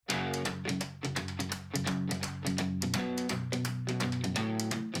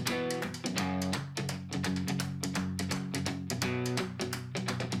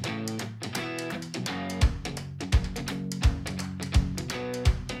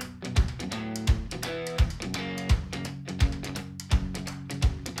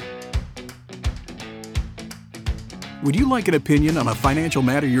Would you like an opinion on a financial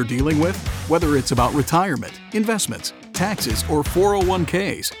matter you're dealing with? Whether it's about retirement, investments, taxes, or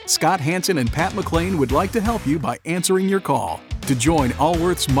 401ks, Scott Hanson and Pat McClain would like to help you by answering your call. To join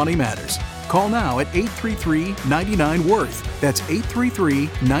Allworth's Money Matters, call now at 833-99-WORTH. That's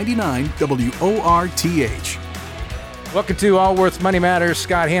 833-99-WORTH. Welcome to Allworth's Money Matters.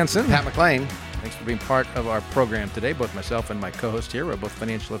 Scott Hanson. Pat McClain. Thanks for being part of our program today. Both myself and my co-host here are both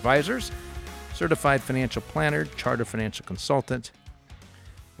financial advisors, certified financial planner, chartered financial consultant.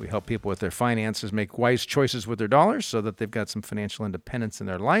 We help people with their finances make wise choices with their dollars so that they've got some financial independence in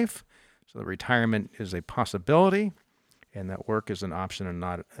their life, so that retirement is a possibility and that work is an option and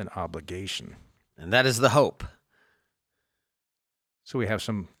not an obligation. And that is the hope. So we have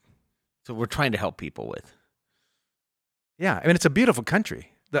some... So we're trying to help people with. Yeah, I mean, it's a beautiful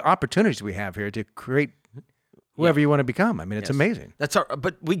country. The opportunities we have here to create whoever you want to become. I mean, it's amazing.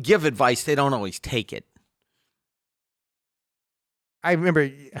 But we give advice. They don't always take it. I remember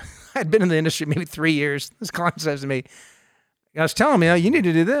I'd been in the industry maybe 3 years. This client says to me, I was telling him, you need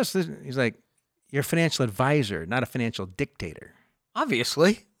to do this. He's like, you're a financial advisor, not a financial dictator.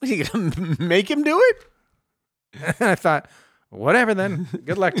 Obviously. What, are you going to make him do it? And I thought, whatever then.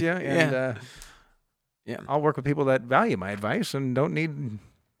 Good luck to you. And I'll work with people that value my advice and don't need...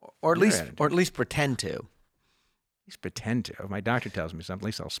 Or at least pretend to. At least pretend to. If my doctor tells me something, at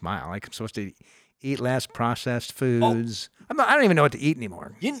least I'll smile. I'm supposed to eat less processed foods. I don't even know what to eat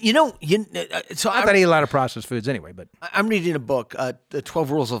anymore. So Not that I eat a lot of processed foods anyway, but I'm reading a book, The 12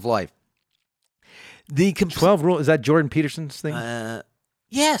 Rules of Life. 12 Rules, is that Jordan Peterson's thing?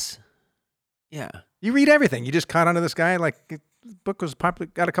 Yes. Yeah. You read everything. You just caught onto this guy. Like, the book was popular,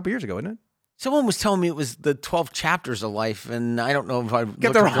 got a couple years ago, isn't it? Someone was telling me it was the 12 chapters of life, and I don't know if I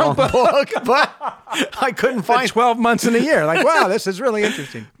get the wrong book, but I couldn't find 12 months in a year. Like, wow, this is really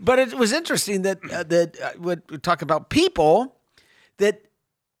interesting. But it was interesting that we talk about people that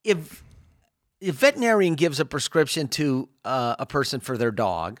if a veterinarian gives a prescription to a person for their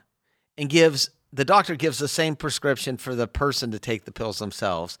dog, and the doctor gives the same prescription for the person to take the pills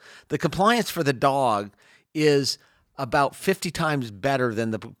themselves, the compliance for the dog is about 50 times better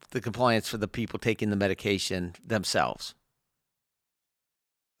than the compliance for the people taking the medication themselves.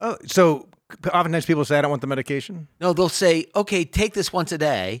 Oh, so oftentimes people say, I don't want the medication? No, they'll say, okay, take this once a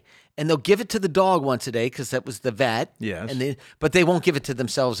day, and they'll give it to the dog once a day because that was the vet. Yes. But they won't give it to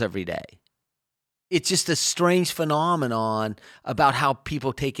themselves every day. It's just a strange phenomenon about how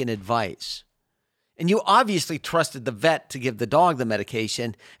people take in advice. And you obviously trusted the vet to give the dog the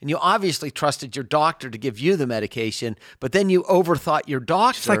medication, and you obviously trusted your doctor to give you the medication, but then you overthought your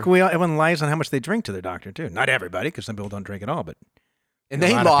doctor. It's like everyone lies on how much they drink to their doctor, too. Not everybody, because some people don't drink at all, but... And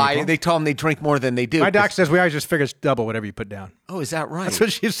they lie. They tell them they drink more than they do. My doctor says we always just figure it's double whatever you put down. Oh, is that right? That's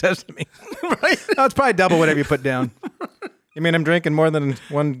what she says to me. Right? No, it's probably double whatever you put down. You mean I'm drinking more than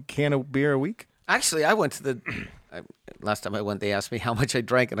one can of beer a week? Actually, I went to last time I went, they asked me how much I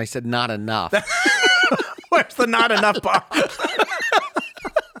drank, and I said, not enough. Where's the not enough bar? I'm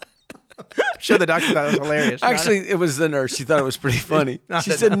sure the doctor thought it was hilarious. Actually, it was the nurse. She thought it was pretty funny.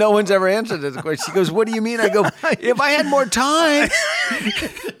 She said, no one's ever answered this question. She goes, what do you mean? I go, if I had more time.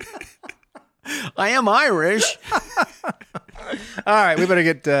 I am Irish. All right, we better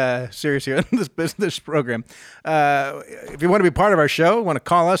get serious here in this program. If you want to be part of our show, want to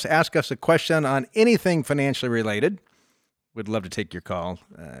call us, ask us a question on anything financially related, we'd love to take your call.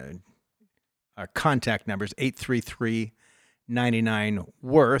 Our contact number is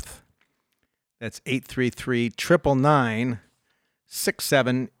 833-99-WORTH. That's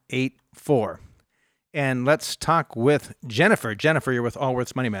 833-999-6784. And let's talk with Jennifer. Jennifer, you're with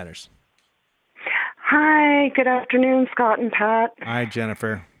Allworth's Money Matters. Hi, good afternoon, Scott and Pat. Hi,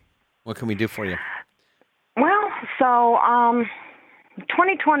 Jennifer. What can we do for you? Well, so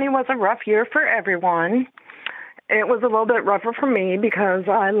 2020 was a rough year for everyone. It was a little bit rougher for me because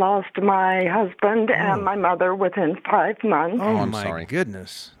I lost my husband and my mother within 5 months. Oh, I'm my sorry.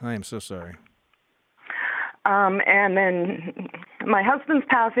 goodness. I am so sorry. And then my husband's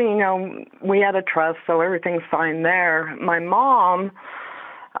passing, we had a trust, so everything's fine there. My mom,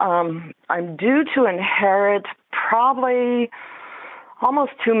 I'm due to inherit probably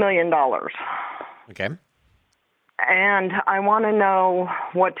almost $2 million. Okay. And I want to know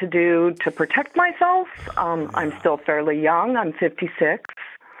what to do to protect myself. I'm still fairly young. I'm 56.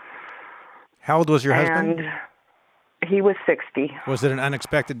 How old was your husband? And he was 60. Was it an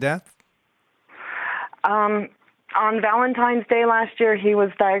unexpected death? On Valentine's Day last year, he was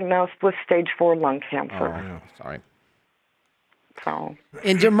diagnosed with stage 4 lung cancer. Oh, sorry. So.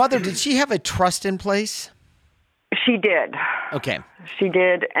 And your mother, did she have a trust in place? She did. Okay. She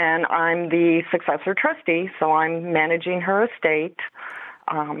did, and I'm the successor trustee, so I'm managing her estate.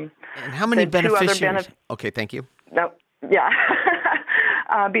 And how many the two other beneficiaries? Okay, thank you. No, yeah.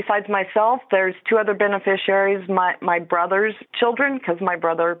 Besides myself, there's two other beneficiaries, my brother's children, because my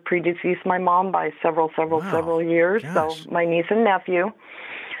brother predeceased my mom by several years. Gosh. So my niece and nephew.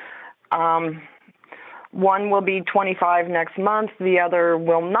 One will be 25 next month. The other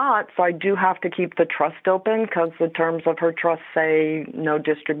will not. So I do have to keep the trust open because the terms of her trust say no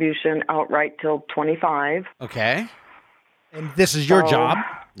distribution outright till 25. Okay. And this is your job.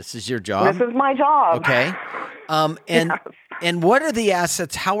 This is your job. This is my job. Okay. And what are the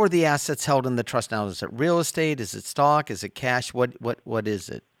assets? How are the assets held in the trust now? Is it real estate? Is it stock? Is it cash? What is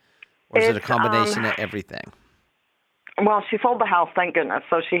it? Or is it a combination of everything? Well, she sold the house, thank goodness.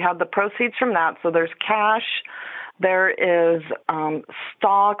 So she had the proceeds from that. So there's cash. There is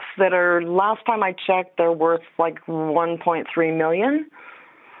stocks that are, last time I checked, they're worth like $1.3 million.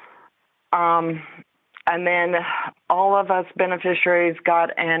 And then all of us beneficiaries got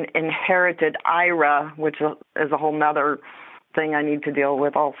an inherited IRA, which is a whole nother thing I need to deal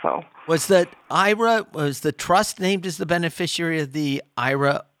with also. Was the trust named as the beneficiary of the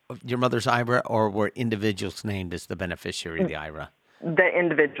IRA, your mother's IRA, or were individuals named as the beneficiary of the IRA? The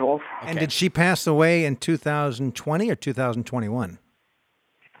individuals. And did she pass away in 2020 or 2021?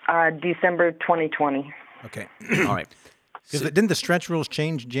 December 2020. Okay. All right. Didn't the stretch rules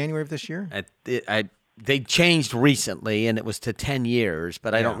change January of this year? They changed recently, and it was to 10 years,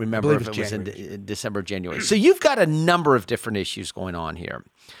 but I don't remember if it was in December, January. So you've got a number of different issues going on here,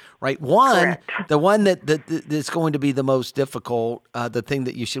 right? Correct. The one that's going to be the most difficult, the thing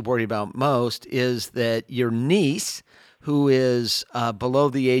that you should worry about most is that your niece, who is below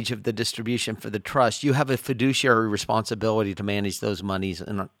the age of the distribution for the trust, you have a fiduciary responsibility to manage those monies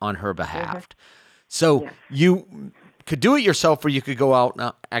on her behalf. So you could do it yourself, or you could go out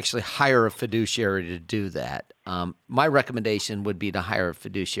and actually hire a fiduciary to do that. My recommendation would be to hire a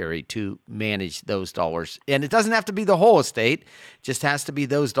fiduciary to manage those dollars. And it doesn't have to be the whole estate. It just has to be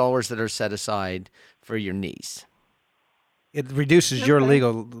those dollars that are set aside for your niece. It reduces your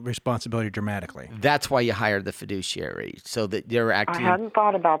legal responsibility dramatically. That's why you hire the fiduciary, so that you're acting. I hadn't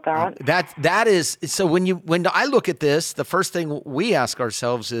thought about that. That is so. When I look at this, the first thing we ask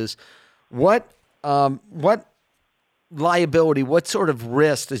ourselves is, what liability, what sort of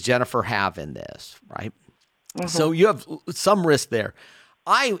risk does Jennifer have in this, right? Mm-hmm. So you have some risk there.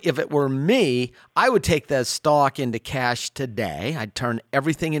 If it were me, I would take the stock into cash today. I'd turn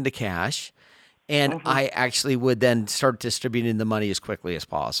everything into cash, and I actually would then start distributing the money as quickly as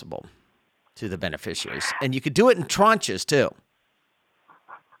possible to the beneficiaries. And you could do it in tranches too.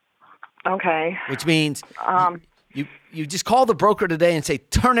 Okay. Which means you just call the broker today and say,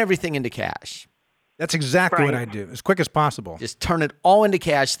 turn everything into cash. That's exactly what I do, as quick as possible. Just turn it all into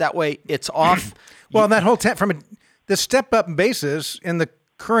cash. That way it's off. Well, that whole the step-up basis in the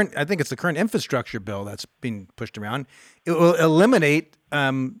current, I think it's the current infrastructure bill that's being pushed around, it will eliminate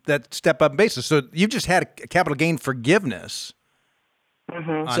that step-up basis. So you just had a capital gain forgiveness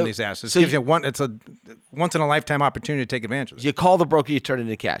on these assets. It gives you it's a once-in-a-lifetime opportunity to take advantage of it. You call the broker, you turn it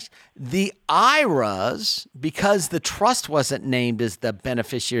into cash. The IRAs, because the trust wasn't named as the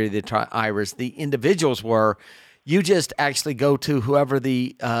beneficiary of the IRAs, the individuals were, you just actually go to whoever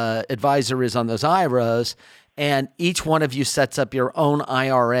the advisor is on those IRAs, and each one of you sets up your own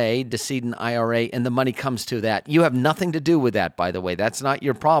IRA, decedent IRA, and the money comes to that. You have nothing to do with that, by the way. That's not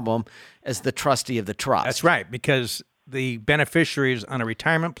your problem as the trustee of the trust. That's right, because the beneficiaries on a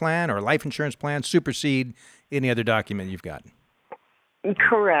retirement plan or a life insurance plan supersede any other document you've got.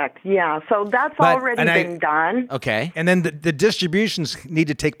 Correct. Yeah. So that's already been done. Okay. And then the distributions need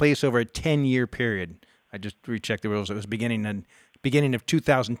to take place over a 10-year period. I just rechecked the rules. It was beginning of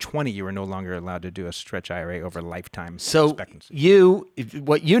 2020. You were no longer allowed to do a stretch IRA over lifetime expectancy.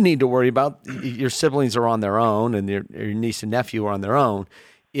 What you need to worry about, your siblings are on their own, and your niece and nephew are on their own,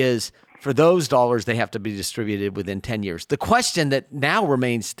 is for those dollars, they have to be distributed within 10 years. The question that now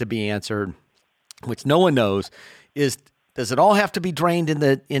remains to be answered, which no one knows, is does it all have to be drained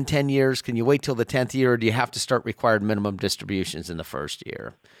in 10 years? Can you wait till the 10th year, or do you have to start required minimum distributions in the first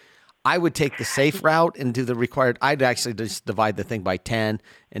year? I would take the safe route and do the required. I'd actually just divide the thing by 10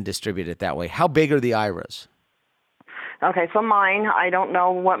 and distribute it that way. How big are the IRAs? Okay, so mine, I don't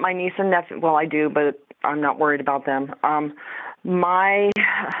know what my niece and nephew, well, I do, but I'm not worried about them. My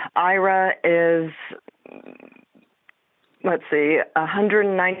IRA is, let's see,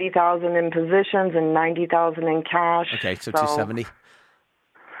 $190,000 in positions and $90,000 in cash. Okay, so 270,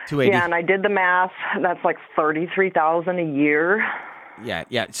 280. Yeah, and I did the math. That's like $33,000 a year.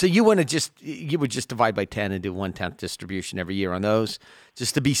 Yeah. So you would just divide by 10 and do 1/10 distribution every year on those,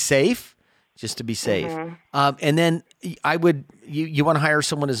 just to be safe. And then you want to hire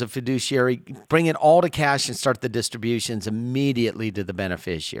someone as a fiduciary, bring it all to cash and start the distributions immediately to the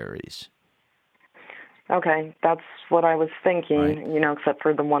beneficiaries. Okay, that's what I was thinking, except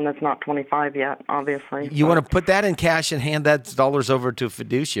for the one that's not 25 yet, obviously. You want to put that in cash and hand that dollars over to a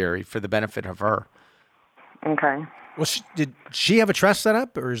fiduciary for the benefit of her. Okay. Well, did she have a trust set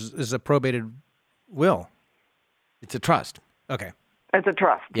up, or is it a probated will? It's a trust. Okay. It's a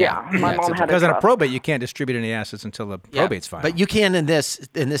trust, yeah. My mom had a trust. Because in a probate, you can't distribute any assets until the probate's filed. But you can in this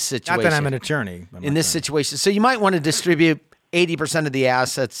situation. Not that I'm an attorney. In this situation. So you might want to distribute 80% of the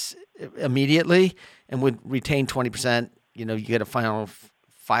assets immediately and would retain 20%. You get file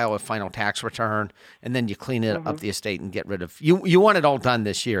a final tax return, and then you clean it up the estate and get rid of. You want it all done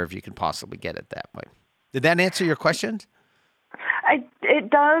this year if you can possibly get it that way. Did that answer your questions? It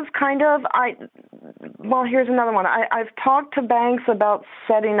does, kind of. Well, here's another one. I've talked to banks about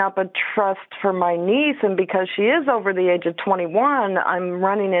setting up a trust for my niece, and because she is over the age of 21, I'm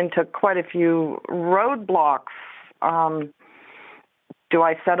running into quite a few roadblocks. Do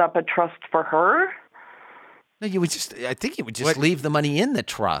I set up a trust for her? No, I think you would just leave the money in the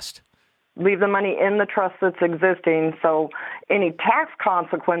trust. Leave the money in the trust that's existing, so any tax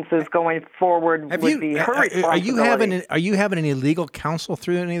consequences going forward would be her responsibility. Are you having any legal counsel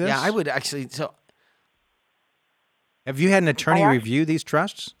through any of this? Yeah, I would actually. So, have you had an attorney review these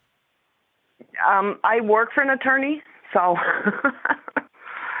trusts? I work for an attorney, so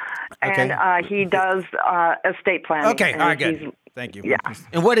and he does estate planning. Okay, all right, good. Thank you. Yeah.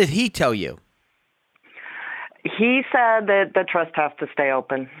 And what did he tell you? He said that the trust has to stay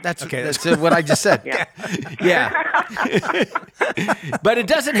open. That's what I just said. Yeah. But it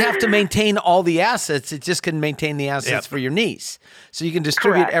doesn't have to maintain all the assets. It just can maintain the assets for your niece. So you can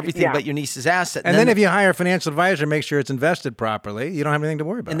distribute everything but your niece's asset. And then if you hire a financial advisor, make sure it's invested properly. You don't have anything to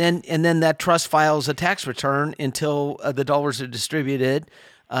worry about. And then that trust files a tax return until the dollars are distributed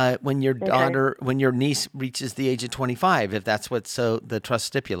when your niece reaches the age of 25, if that's what the trust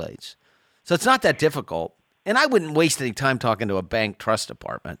stipulates. So it's not that difficult. And I wouldn't waste any time talking to a bank trust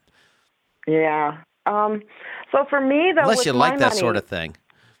department. Yeah. So for me, though, unless you like that sort of thing.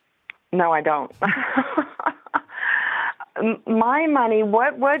 No, I don't. My money,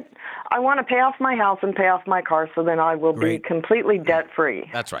 what I want to pay off my house and pay off my car, so then I will be completely debt free.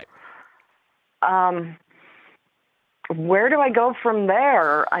 That's right. Where do I go from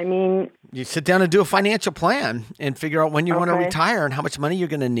there? I mean, you sit down and do a financial plan and figure out when you want to retire and how much money you're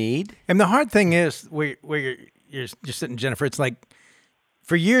going to need. And the hard thing is, where you're sitting, Jennifer, it's like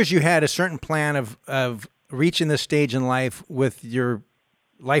for years you had a certain plan of reaching this stage in life with your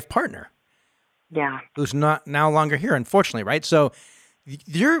life partner. Yeah. Who's no longer here, unfortunately, right? So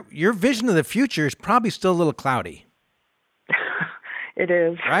your vision of the future is probably still a little cloudy. It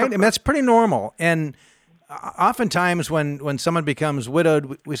is. Right? I mean, that's pretty normal. And oftentimes when someone becomes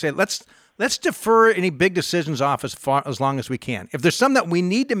widowed, we say, let's defer any big decisions off as long as we can. If there's some that we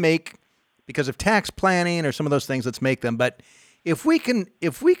need to make because of tax planning or some of those things, let's make them. But if we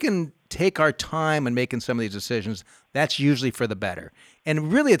can take our time in making some of these decisions, that's usually for the better.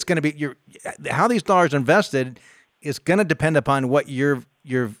 And really, it's going to be how these dollars are invested is going to depend upon what your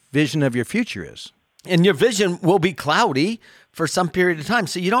vision of your future is. And your vision will be cloudy for some period of time,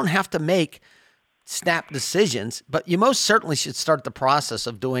 so you don't have to make snap decisions, but you most certainly should start the process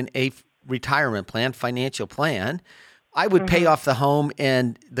of doing a retirement plan, financial plan. I would pay off the home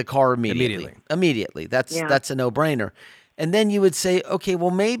and the car immediately. That's a no-brainer. And then you would say, okay,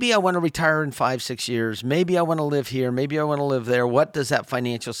 well, maybe I want to retire in 5-6 years. Maybe I want to live here. Maybe I want to live there. What does that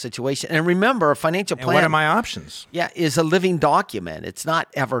financial situation? And remember, a financial plan. And what are my options? Yeah, is a living document. It's not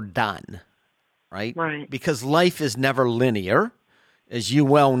ever done, right? Right. Because life is never linear, as you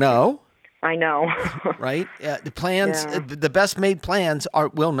well know. I know. Right? The plans, the best made plans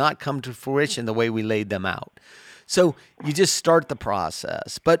will not come to fruition the way we laid them out. So you just start the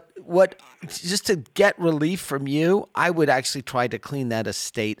process. But just to get relief from you, I would actually try to clean that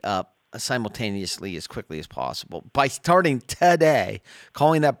estate up simultaneously as quickly as possible by starting today,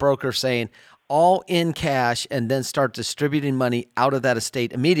 calling that broker saying, all in cash, and then start distributing money out of that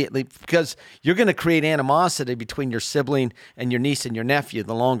estate immediately, because you're going to create animosity between your sibling and your niece and your nephew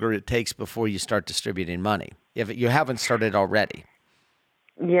the longer it takes before you start distributing money, if you haven't started already.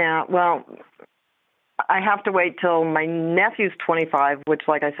 Yeah, well, I have to wait till my nephew's 25, which,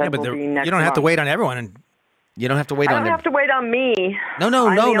 like I said, will be next month. You don't have to wait on everyone. You don't have to wait on them. I don't have to wait on me. No.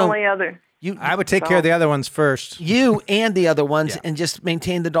 I'm the only other. I would take care of the other ones first. You and the other ones, and just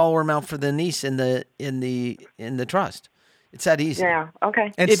maintain the dollar amount for the niece in the trust. It's that easy. Yeah.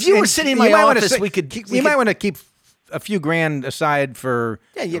 Okay. And If you were sitting in my office, we might want to keep a few grand aside for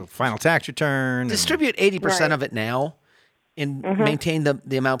final tax return. Distribute 80% of it now and maintain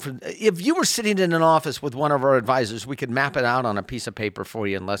the amount for. If you were sitting in an office with one of our advisors, we could map it out on a piece of paper for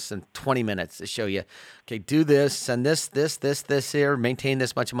you in less than 20 minutes to show you, okay, do this, send this here, maintain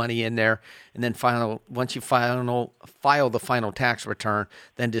this much money in there, and then once you file the final tax return,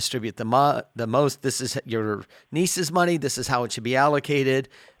 then distribute the most. This is your niece's money. This is how it should be allocated.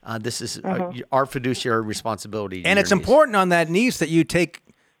 This is our fiduciary responsibility. And it's important on that niece that you take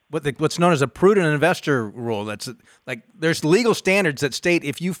what's known as a prudent investor rule. That's like there's legal standards that state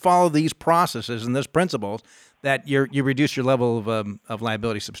if you follow these processes and those principles, that you reduce your level of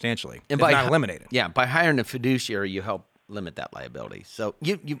liability substantially, and not eliminate it. Yeah, by hiring a fiduciary, you help limit that liability. So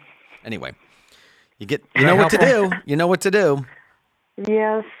anyway, you know what to do. You know what to do.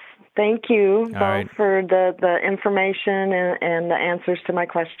 Yes. Thank you both right. for the information and the answers to my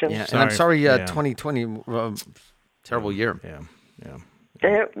questions. Yeah, and I'm sorry, 2020, terrible year. Yeah.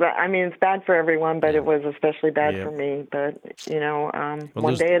 It's bad for everyone, but it was especially bad for me. But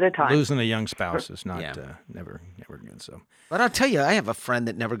one day at a time. Losing a young spouse is not never good. So, but I'll tell you, I have a friend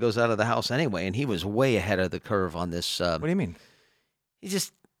that never goes out of the house anyway, and he was way ahead of the curve on this. What do you mean? He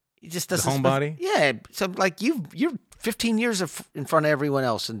just doesn't. Homebody? Yeah. So like you're 15 years in front of everyone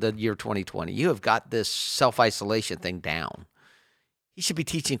else in the year 2020. You have got this self-isolation thing down. He should be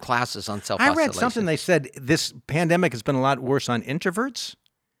teaching classes on self-isolation. I read something, they said this pandemic has been a lot worse on introverts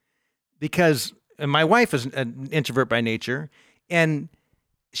because my wife is an introvert by nature, and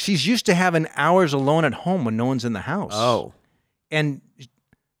she's used to having hours alone at home when no one's in the house. Oh. And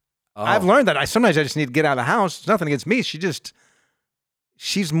I've learned that sometimes I just need to get out of the house. It's nothing against me.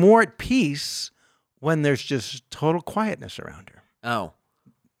 She's more at peace when there's just total quietness around her. Oh.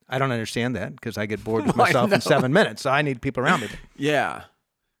 I don't understand that because I get bored with myself in 7 minutes, so I need people around me. Yeah.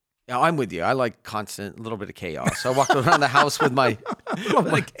 Yeah, I'm with you. I like constant little bit of chaos. I walk around the house with my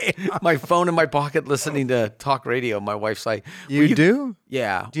phone in my pocket listening to talk radio. My wife's like, You do?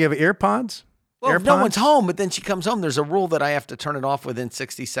 Yeah. Do you have earpods? Well, if no one's home, but then she comes home, there's a rule that I have to turn it off within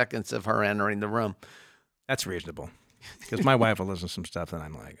 60 seconds of her entering the room. That's reasonable. Because my wife will listen to some stuff, and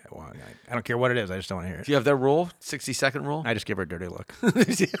I'm like, well, I don't care what it is. I just don't want to hear it. Do you have that rule, 60-second rule? I just give her a dirty look.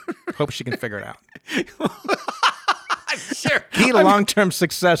 Hope she can figure it out. I'm sure. Key to long-term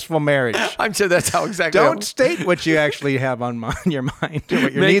successful marriage. I'm sure that's how exactly. Don't state what you actually have on your mind or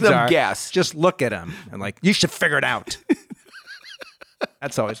what your needs are. Guess. Just look at them and you should figure it out.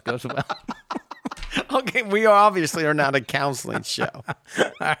 That's always goes well. Okay, we obviously are not a counseling show. All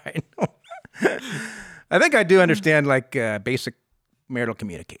right. I think I do understand basic marital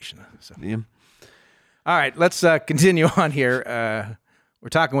communication. So. Yeah. All right, let's continue on here. We're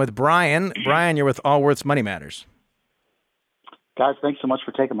talking with Brian. Brian, you're with Allworth's Money Matters. Guys, thanks so much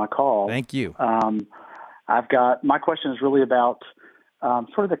for taking my call. Thank you. My question is really about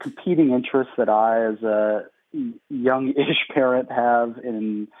sort of the competing interests that I, as a young-ish parent, have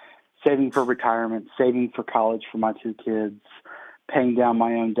in saving for retirement, saving for college for my two kids, paying down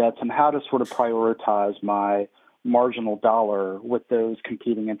my own debts, and how to sort of prioritize my marginal dollar with those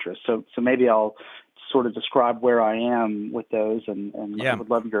competing interests. So maybe I'll sort of describe where I am with those, and I would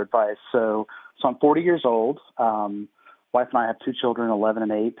love your advice. So I'm 40 years old. Wife and I have two children, 11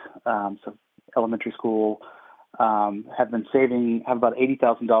 and 8, so elementary school. Have about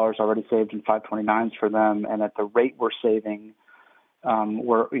 $80,000 already saved in 529s for them, and at the rate we're saving,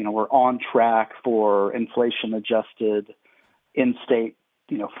 we're on track for inflation-adjusted in-state,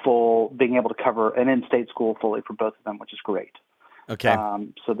 being able to cover an in-state school fully for both of them, which is great. Okay.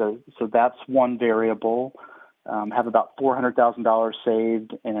 So that's one variable. Have about $400,000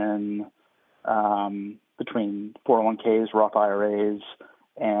 saved in between 401ks, Roth IRAs,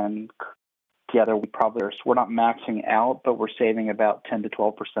 and together we're not maxing out, but we're saving about 10 to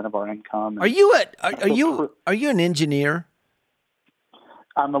 12% of our income. Are you an engineer?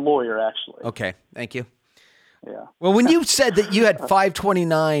 I'm a lawyer, actually. Okay, thank you. Yeah. Well, when you said that you had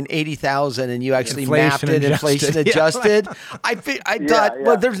 529, 80,000, and you actually mapped it, inflation adjusted, I thought,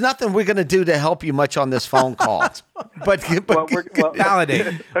 well, there's nothing we're going to do to help you much on this phone call. but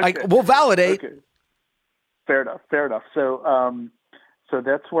validate. Okay. We'll validate. Okay. Fair enough. So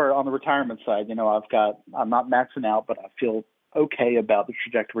that's where on the retirement side, I'm not maxing out, but I feel okay about the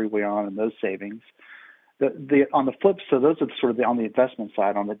trajectory we're on in those savings. On the flip, so those are sort of on the investment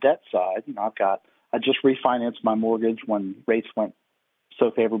side. On the debt side, I just refinanced my mortgage when rates went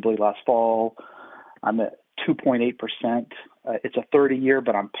so favorably last fall. I'm at 2.8%. It's a 30-year,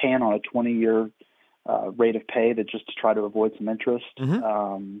 but I'm paying on a 20-year rate of pay just to try to avoid some interest.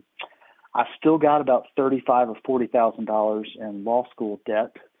 Mm-hmm. I've still got about $35,000 or $40,000 in law school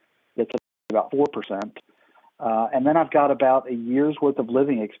debt. That's about 4%. And then I've got about a year's worth of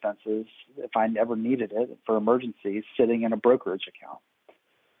living expenses, if I never needed it for emergencies, sitting in a brokerage account.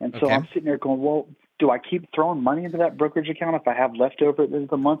 And so I'm sitting there going, well, do I keep throwing money into that brokerage account if I have leftover at the end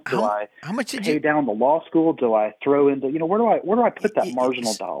of the month? Do I how much did pay you down the law school? Do I throw into, where do I put that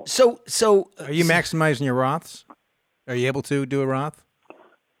marginal dollar? So are you maximizing your Roths? Are you able to do a Roth?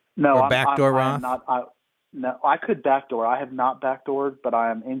 No, or backdoor I'm Roth? not. No, I could backdoor. I have not backdoored, but I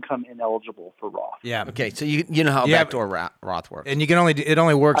am income ineligible for Roth. Yeah. Okay, so you know how a backdoor Roth works. And you can it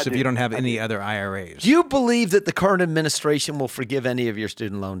only works if you don't have any other IRAs. Do you believe that the current administration will forgive any of your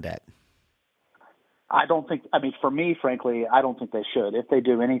student loan debt? I don't think. I mean, for me, frankly, I don't think they should. If they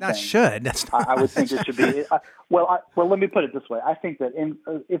do anything, Not should. That's not, I would think it should be. Well, let me put it this way. I think that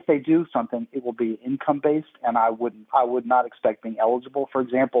if they do something, it will be income based, and I would not expect being eligible. For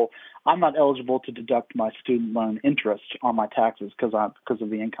example, I'm not eligible to deduct my student loan interest on my taxes because of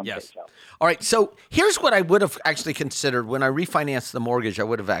the income based. All right. So here's what I would have actually considered when I refinanced the mortgage. I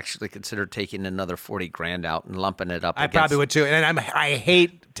would have actually considered taking another $40,000 out and lumping it up. I probably would too. And I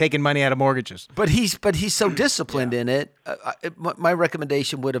hate taking money out of mortgages. But he's so disciplined in it. My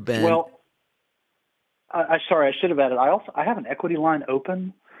recommendation would have been. Well, sorry, I should have added. I have an equity line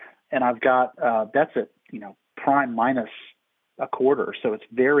open, and I've got that's at prime minus a quarter, so it's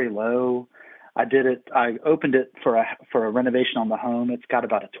very low. I opened it for a renovation on the home. It's got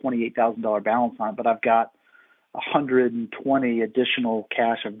about a $28,000 balance on it, but I've got $120 additional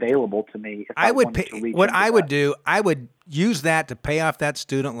cash available to me. If I would pay, what I would do, I would use that to pay off that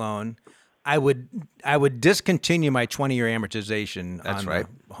student loan. I would discontinue my 20-year amortization on the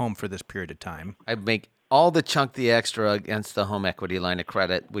home for this period of time. I'd make all the extra against the home equity line of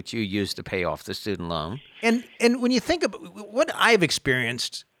credit, which you use to pay off the student loan. And when you think about what I've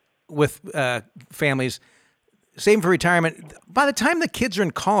experienced with families saving for retirement, by the time the kids are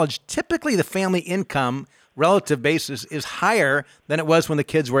in college, typically the family income relative basis is higher than it was when the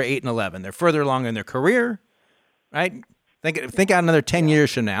kids were 8 and 11. They're further along in their career, right? Think out another 10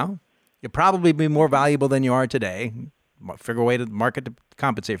 years from now. You'll probably be more valuable than you are today. Figure a way to market to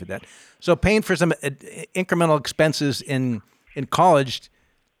compensate for that. So paying for some incremental expenses in college,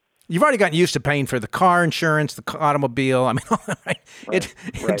 you've already gotten used to paying for the car insurance, the automobile. I mean,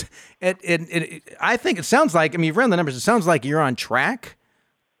 I think it sounds like, you've run the numbers. It sounds like you're on track.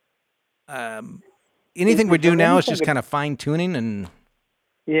 Anything we do now is just kind of fine tuning and.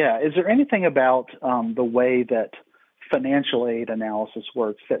 Yeah. Is there anything about the way that financial aid analysis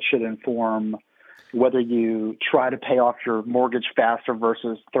works that should inform whether you try to pay off your mortgage faster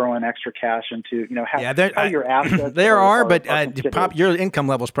versus throwing extra cash into, how your assets but your income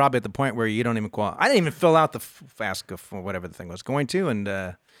level is probably at the point where you don't even qualify. I didn't even fill out the FAFSA for whatever the thing was going to, and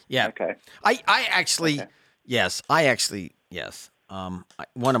okay. Yes.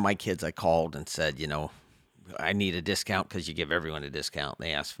 One of my kids, I called and said, I need a discount because you give everyone a discount.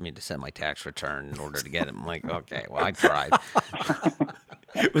 They asked for me to send my tax return in order to get it. I'm like, okay, well, I tried.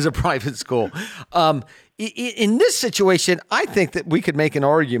 It was a private school. In this situation, I think that we could make an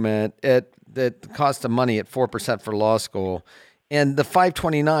argument at the cost of money at 4% for law school and the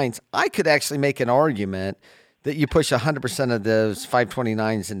 529s. I could actually make an argument that you push 100% of those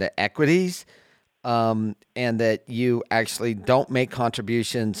 529s into equities. And that you actually don't make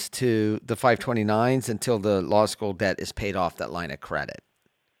contributions to the 529s until the law school debt is paid off that line of credit.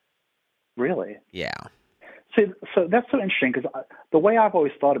 Really? Yeah. So that's so interesting because the way I've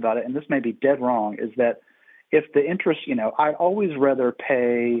always thought about it, and this may be dead wrong, is that if the interest, I always rather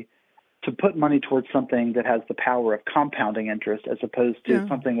pay to put money towards something that has the power of compounding interest as opposed to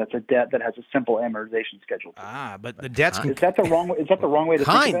something that's a debt that has a simple amortization schedule. But the debts is that the wrong way to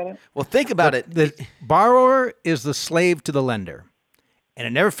think about it? Well, think about it. The borrower is the slave to the lender, and it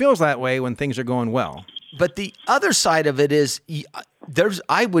never feels that way when things are going well. But the other side of it is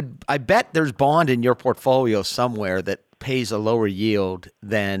I bet there's bond in your portfolio somewhere that pays a lower yield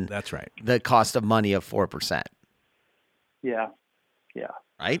than the cost of money of 4%. Yeah.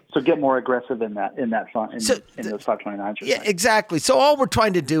 Right? So get more aggressive in that fund in those 529s. Yeah, exactly. So all we're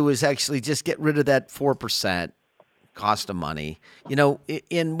trying to do is actually just get rid of that 4% cost of money.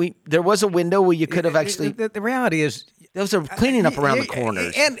 There was a window where you could have actually. The reality is, those are cleaning up around the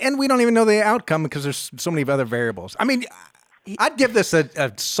corners, and we don't even know the outcome because there's so many other variables. I mean, I'd give this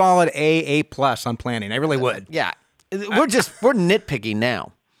a solid A+ on planning. I really would. Yeah, we're nitpicking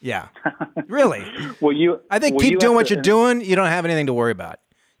now. Yeah, really. I think keep doing what you're doing. You don't have anything to worry about.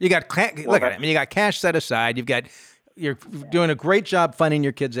 You got look at it. I mean, you got cash set aside. You've got You're doing a great job funding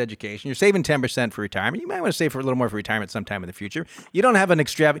your kids' education. You're saving 10% for retirement. You might want to save for a little more for retirement sometime in the future. You don't have an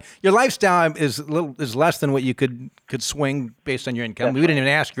extravagant. Your lifestyle is less than what you could swing based on your income. We didn't even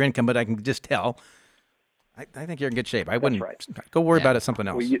ask your income, but I can just tell. I think you're in good shape. I wouldn't go worry about it. Something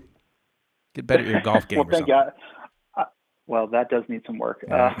else. Get better at your golf game. Well, or thank something. you. Well, that does need some work.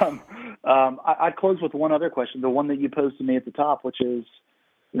 Yeah. I'd close with one other question, the one that you posed to me at the top, which is,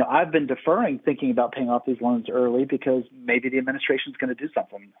 I've been deferring thinking about paying off these loans early because maybe the administration's going to do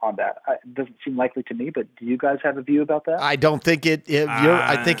something on that. It doesn't seem likely to me, but do you guys have a view about that? I don't think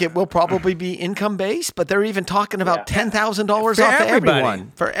I think it will probably be income based, but they're even talking about $10,000 off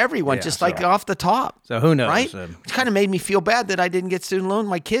everyone. For everyone, Yeah, just like off the top. So who knows? Right? Which kind of made me feel bad that I didn't get student loan.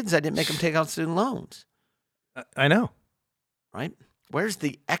 My kids, I didn't make them take out student loans. I know. Right? Where's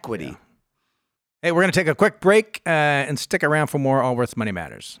the equity? Yeah. Hey, we're going to take a quick break and stick around for more Allworth's Money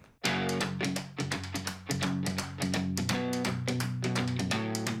Matters.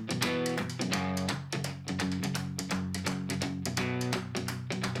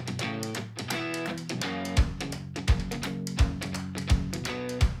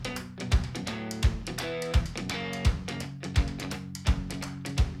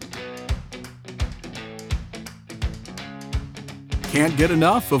 Can't get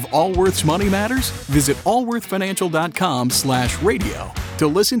enough of Allworth's Money Matters? Visit allworthfinancial.com/radio to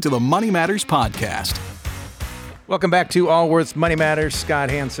listen to the Money Matters podcast. Welcome back to Allworth's Money Matters. Scott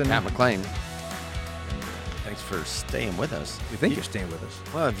Hansen. Pat McClain. Thanks for staying with us. We think you're staying with us.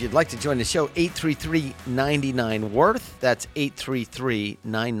 Well, if you'd like to join the show, 833-99-WORTH. That's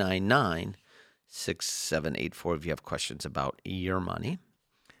 833-999-6784 if you have questions about your money.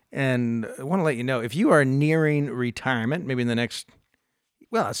 And I want to let you know, if you are nearing retirement, maybe in the next,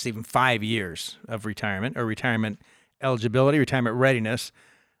 it's even 5 years of retirement or retirement eligibility, retirement readiness,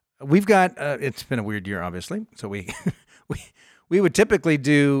 we've got, it's been a weird year, obviously. So we would typically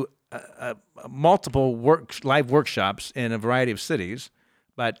do multiple live workshops in a variety of cities,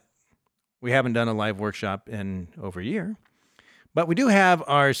 but we haven't done a live workshop in over a year. But we do have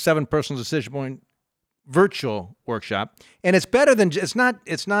our 7 personal decision point virtual workshop, and it's better than it's not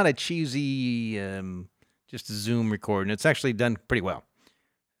a cheesy just a Zoom recording. It's actually done pretty well.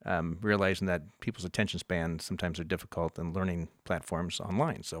 Realizing that people's attention spans sometimes are difficult in learning platforms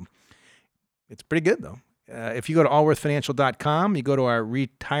online, so it's pretty good though. If you go to allworthfinancial.com, you go to our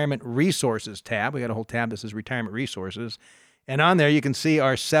retirement resources tab. We got a whole tab that says retirement resources, and on there you can see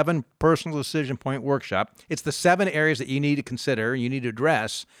our 7 personal decision point workshop. It's the 7 areas that you need to consider, you need to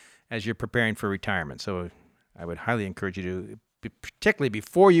address as you're preparing for retirement. So I would highly encourage you to, particularly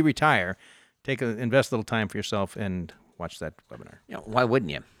before you retire, invest a little time for yourself and watch that webinar. Why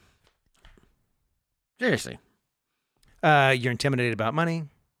wouldn't you? Seriously. You're intimidated about money.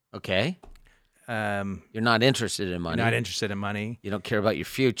 Okay. You're not interested in money. You're not interested in money. You don't care about your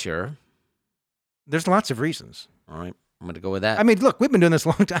future. There's lots of reasons. All right. I'm going to go with that. I mean, look, we've been doing this a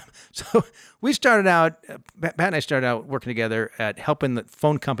long time. So we started out, Pat and I started out working together at helping the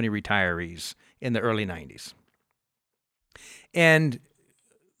phone company retirees in the early 90s. And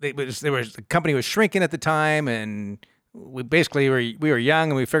the company was shrinking at the time, and we basically were young,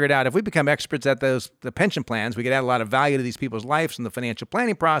 and we figured out if we become experts at the pension plans, we could add a lot of value to these people's lives in the financial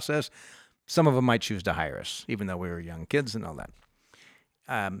planning process. Some of them might choose to hire us, even though we were young kids and all that.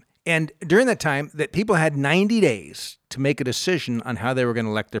 And during that time, that people had 90 days to make a decision on how they were going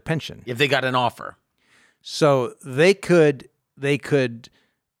to elect their pension. If they got an offer. So they could make a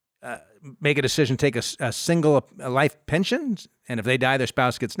decision, take a single life pension, and if they die, their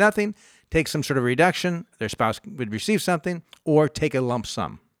spouse gets nothing, take some sort of reduction, their spouse would receive something, or take a lump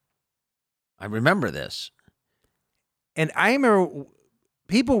sum. I remember this. And I remember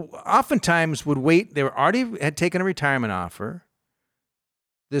people oftentimes would wait. They already had taken a retirement offer.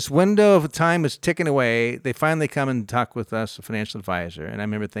 This window of time was ticking away. They finally come and talk with us, a financial advisor. And I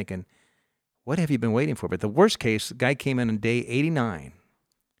remember thinking, what have you been waiting for? But the worst case, the guy came in on day 89,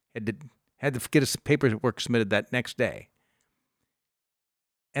 had to get his paperwork submitted that next day.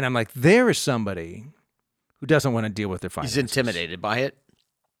 And I'm like, there is somebody who doesn't want to deal with their finances. He's intimidated by it.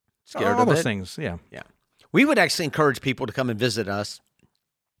 Scared all of those it. things, yeah. Yeah. We would actually encourage people to come and visit us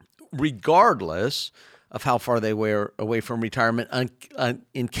regardless of how far they were away from retirement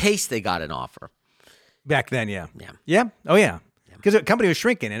in case they got an offer. Back then, yeah. Yeah. Yeah? Oh, yeah. Because the company was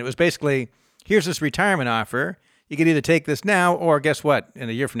shrinking, and it was basically, here's this retirement offer. You could either take this now, or guess what? In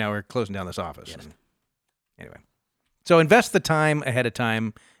a year from now, we're closing down this office. Yes. Anyway. So invest the time ahead of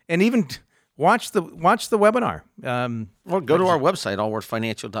time, and even watch the webinar. Or go to our website,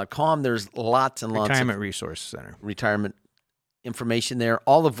 allworthfinancial.com. There's lots and lots Retirement of Resource Center. retirement information there,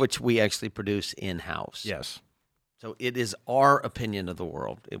 all of which we actually produce in-house. Yes. So it is our opinion of the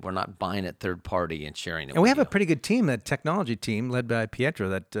world. We're not buying it third party and sharing it. And we have you. a pretty good team, that technology team led by Pietro,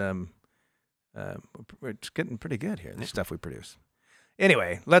 that it's getting pretty good here, the stuff we produce.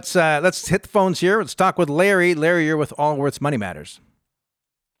 Anyway, let's hit the phones here. Let's talk with Larry. Larry, you're with Allworth's Money Matters.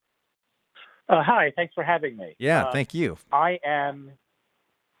 Hi, thanks for having me. Yeah, thank you. I am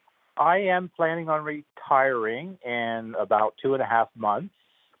planning on retiring in about 2.5 months.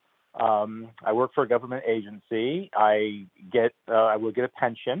 I work for a government agency. I will get a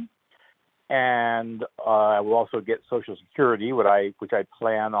pension, and I will also get Social Security, which I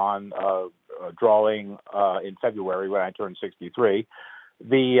plan on drawing in February when I turn 63.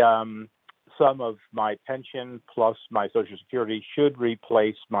 The sum of my pension plus my Social Security should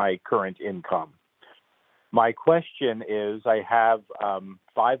replace my current income. My question is, I have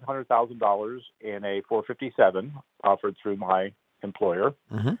 $500,000 in a 457 offered through my employer.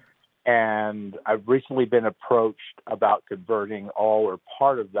 Mm-hmm. And I've recently been approached about converting all or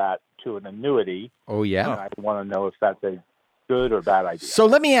part of that to an annuity. Oh, yeah. And I want to know if that's a good or bad idea. So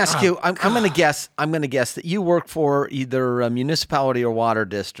let me ask you, I'm going to guess that you work for either a municipality or water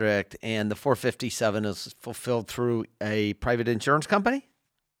district, and the 457 is fulfilled through a private insurance company?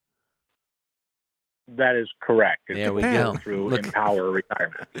 That is correct. It's There we go. through Empower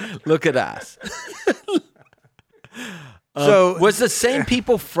Retirement. Look at us. So was the same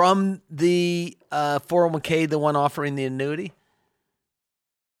people from the 401k the one offering the annuity?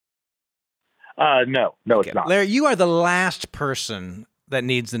 No, Okay. it's not. Larry, you are the last person that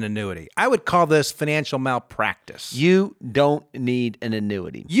needs an annuity. I would call this financial malpractice. You don't need an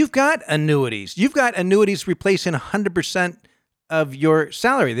annuity. You've got annuities. You've got annuities replacing 100% of your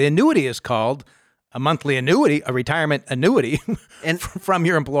salary. The annuity is called a monthly annuity, a retirement annuity, And from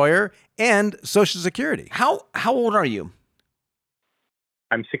your employer and Social Security. how old are you?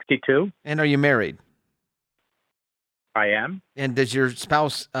 I'm 62. And are you married? I am. And does your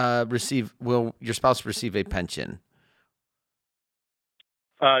spouse will your spouse receive a pension?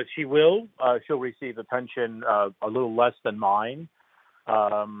 She will. She'll receive a pension a little less than mine.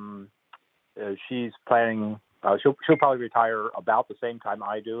 She's planning. She'll probably retire about the same time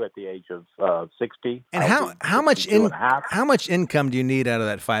I do, at the age of 60. And how much income do you need out of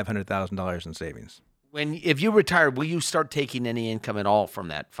that $500,000 in savings? If you retire, will you start taking any income at all from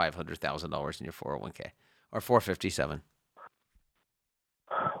that $500,000 in your 401k or 457?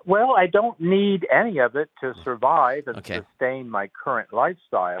 Well, I don't need any of it to survive and Okay. sustain my current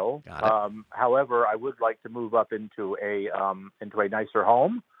lifestyle. Got it. However, I would like to move up into a nicer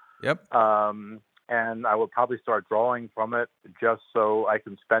home. Yep. And I will probably start drawing from it just so I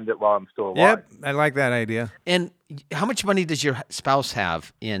can spend it while I'm still alive. Yep. I like that idea. And how much money does your spouse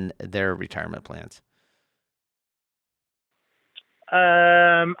have in their retirement plans?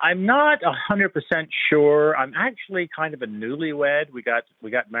 I'm not 100% sure. I'm actually kind of a newlywed. We got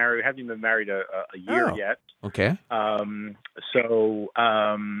married. We haven't even been married a year Oh. yet. Okay. So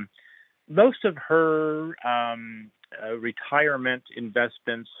most of her retirement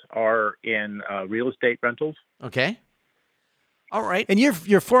investments are in real estate rentals. Okay. All right. And your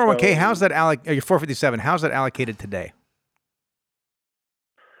 401k, So- how's that your 457, how's that allocated today?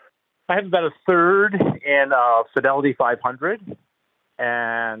 I have about a third in Fidelity 500,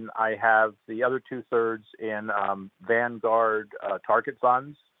 and I have the other 2/3 in Vanguard Target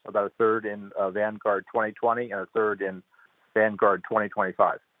funds, about a third in Vanguard 2020, and a third in Vanguard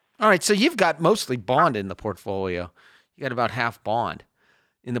 2025. All right. So you've got mostly bond in the portfolio. You got about half bond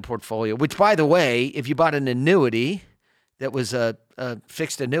in the portfolio, which, by the way, if you bought an annuity that was a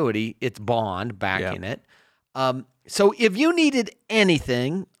fixed annuity, it's bond backing it. So if you needed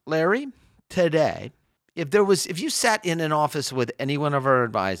anything, Larry, today, if you sat in an office with any one of our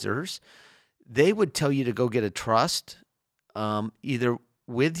advisors, they would tell you to go get a trust, either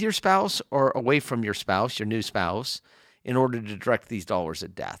with your spouse or away from your spouse, your new spouse, in order to direct these dollars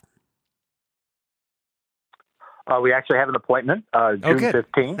at death. We actually have an appointment June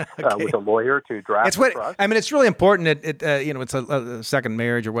 15th Okay. with a lawyer to draft It's the what trust. I mean. It's really important. It's a second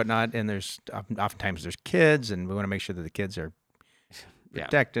marriage or whatnot, and there's oftentimes there's kids, and we want to make sure that the kids are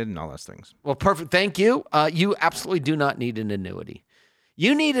protected and all those things. Well, perfect. Thank you. You absolutely do not need an annuity.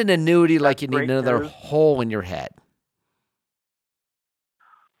 You need an annuity like you need great another news. hole in your head.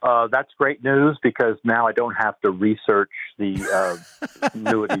 That's great news because now I don't have to research the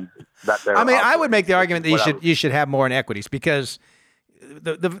annuities that they're I mean, I would offering. make the argument that What I was- you should have more in equities, because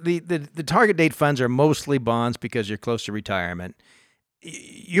the target date funds are mostly bonds because you're close to retirement.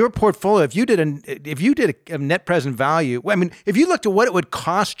 Your portfolio, if you did a net present value, I mean, if you looked at what it would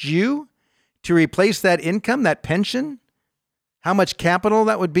cost you to replace that income, that pension, how much capital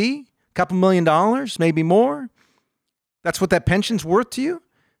that would be, a couple $1 million, maybe more. That's what that pension's worth to you?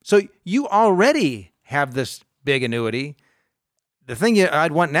 So you already have this big annuity. The thing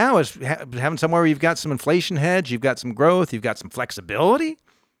I'd want now is having somewhere where you've got some inflation hedge, you've got some growth, you've got some flexibility.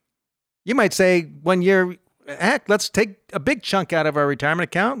 You might say 1 year, heck, let's take a big chunk out of our retirement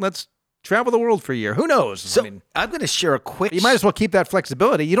account. Let's travel the world for a year. Who knows? So I'm going to share a quick... You might as well keep that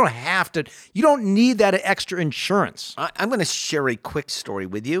flexibility. You don't need that extra insurance. I'm going to share a quick story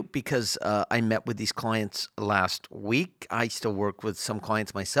with you because I met with these clients last week. I still work with some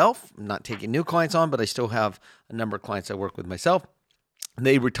clients myself. I'm not taking new clients on, but I still have a number of clients I work with myself.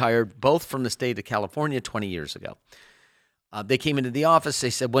 They retired both from the state of California 20 years ago. They came into the office. They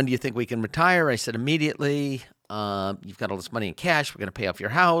said, when do you think we can retire? I said, immediately. You've got all this money in cash. We're going to pay off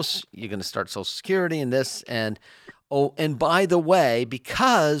your house. You're going to start Social Security and this. And by the way,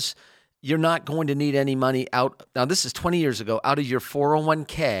 because you're not going to need any money out. Now, this is 20 years ago. Out of your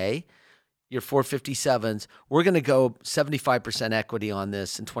 401k, your 457s, we're going to go 75% equity on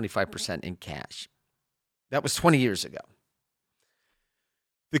this and 25% in cash. That was 20 years ago.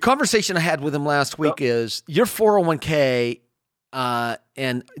 The conversation I had with him last week is your 401k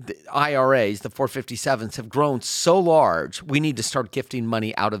and the IRAs, the 457s, have grown so large, we need to start gifting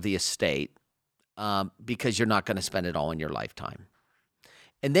money out of the estate because you're not going to spend it all in your lifetime.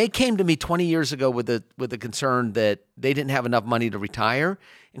 And they came to me 20 years ago with the concern that they didn't have enough money to retire.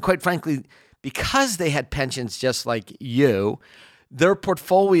 And quite frankly, because they had pensions just like you, their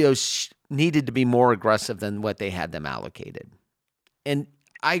portfolios needed to be more aggressive than what they had them allocated. And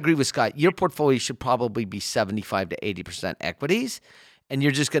I agree with Scott. Your portfolio should probably be 75 to 80% equities, and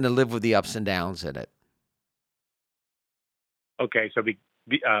you're just going to live with the ups and downs in it. Okay, so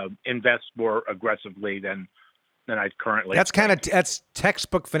invest more aggressively than I currently. That's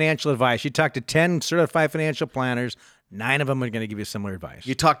textbook financial advice. You talk to 10 certified financial planners, 9 of them are going to give you similar advice.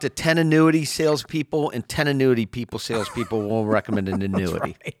 You talk to 10 annuity salespeople, and 10 salespeople will recommend an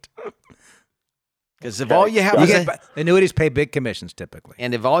annuity. That's right. Because if all you have annuities pay big commissions typically.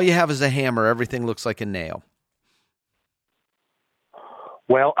 And if all you have is a hammer, everything looks like a nail.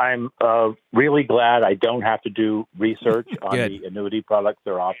 Well, I'm really glad I don't have to do research on the annuity products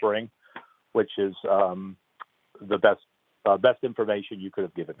they're offering, which is the best information you could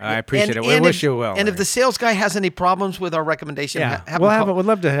have given me. I appreciate it. We wish you well. And if the sales guy has any problems with our recommendation, we'd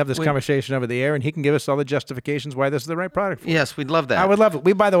love to have this conversation over the air, and he can give us all the justifications why this is the right product for us. Yes, we'd love that. I would love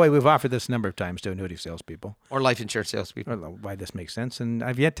it. By the way, we've offered this a number of times to annuity salespeople. Or life insurance salespeople. Why this makes sense. And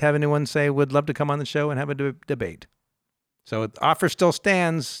I've yet to have anyone say, would love to come on the show and have a debate. So the offer still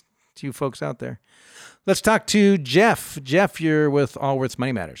stands to you folks out there. Let's talk to Jeff. Jeff, you're with Allworth's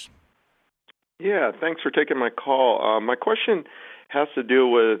Money Matters. Yeah, thanks for taking my call. My question has to do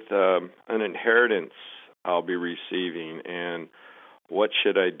with an inheritance I'll be receiving, and what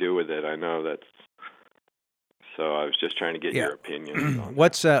should I do with it? I know that's so. I was just trying to get your opinion.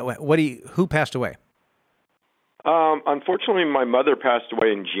 Who passed away? Unfortunately, my mother passed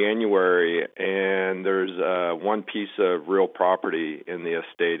away in January, and there's one piece of real property in the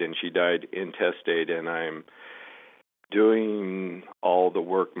estate, and she died intestate, and I'm doing all the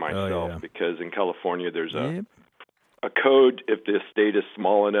work myself because in California there's a code. If the estate is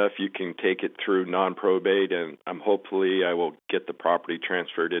small enough, you can take it through non-probate, and hopefully I will get the property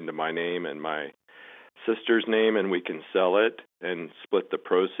transferred into my name and my sister's name, and we can sell it and split the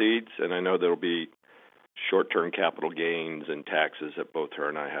proceeds. And I know there'll be short-term capital gains and taxes that both her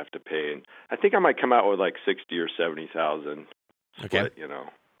and I have to pay. And I think I might come out with like $60,000 or $70,000 split,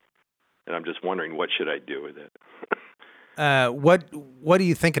 And I'm just wondering, what should I do with it? What are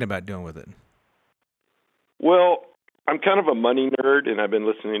you thinking about doing with it? Well, I'm kind of a money nerd, and I've been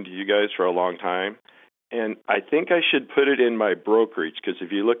listening to you guys for a long time. And I think I should put it in my brokerage, because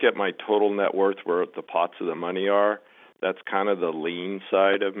if you look at my total net worth, where the pots of the money are, that's kind of the lean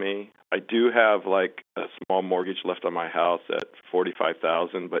side of me. I do have like a small mortgage left on my house at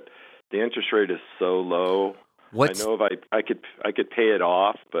 $45,000, but the interest rate is so low. I know if I could pay it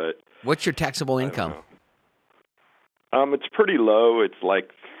off, but what's your taxable income? It's pretty low. It's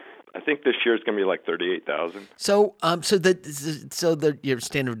like, I think this year it's going to be like $38,000. So your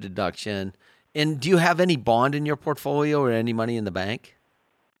standard deduction. And do you have any bond in your portfolio or any money in the bank?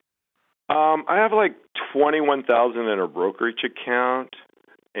 I have like $21,000 in a brokerage account,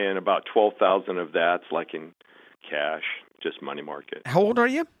 and about $12,000 of that's like in cash, just money market. How old are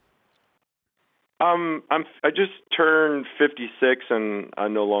you? I just turned 56, and I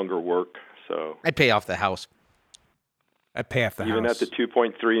no longer work. So I'd pay off the house. I'd pay off the Even house. at the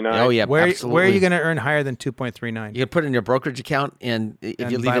 2.39? Oh, yeah, Where absolutely. are you going to earn higher than 2.39? You can put it in your brokerage account, and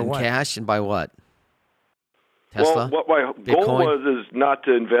if you leave it in cash, and buy what? Tesla? Well, what my Bitcoin? goal was is not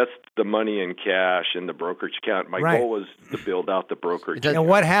to invest the money in cash in the brokerage account. My Right. goal was to build out the brokerage. And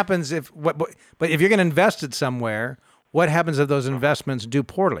what happens if? But if you're going to invest it somewhere, what happens if those investments do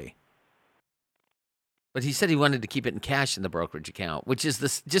poorly? But he said he wanted to keep it in cash in the brokerage account, which is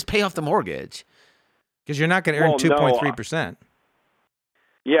this: just pay off the mortgage. Because you're not going to earn Well, no, 2.3%.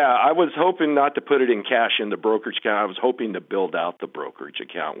 Yeah, I was hoping not to put it in cash in the brokerage account. I was hoping to build out the brokerage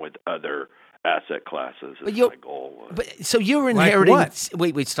account with other asset classes. Is my goal was. But so you're Like inheriting. what?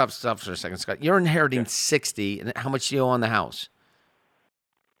 Wait, stop for a second, Scott. You're inheriting 60, and how much do you owe on the house?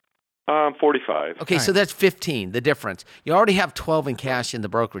 45. Okay, so that's 15. The difference. You already have 12 in cash in the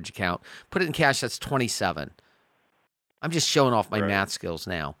brokerage account. Put it in cash. That's 27. I'm just showing off my math skills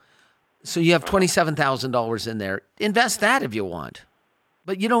now. So you have $27,000 in there. Invest that if you want.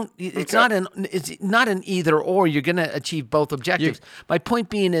 But you don't. It's not an either or. You're going to achieve both objectives. My point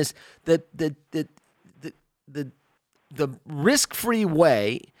being is that the risk-free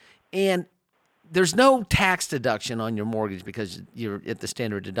way, and there's no tax deduction on your mortgage because you're at the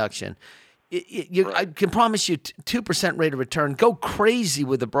standard deduction. I can promise you 2% rate of return. Go crazy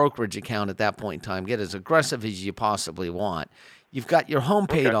with the brokerage account at that point in time. Get as aggressive as you possibly want. You've got your home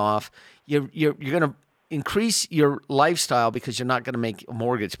paid off. You're going to increase your lifestyle because you're not going to make a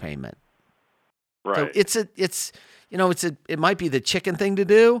mortgage payment. Right. So it might be the chicken thing to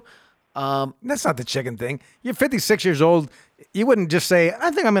do. That's not the chicken thing. You're 56 years old. You wouldn't just say,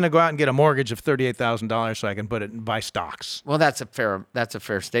 I think I'm going to go out and get a mortgage of $38,000 so I can put it and buy stocks. Well, that's a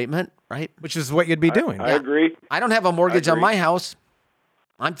fair statement, right? Which is what you'd be doing. I agree. I don't have a mortgage on my house.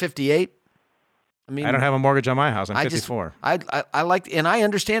 I'm 58. I mean, I don't have a mortgage on my house. I'm 54. I like, and I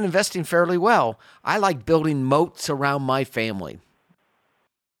understand investing fairly well. I like building moats around my family.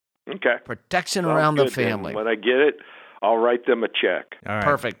 Okay. Protection Sounds around the good, then. family. When I get it, I'll write them a check. All right.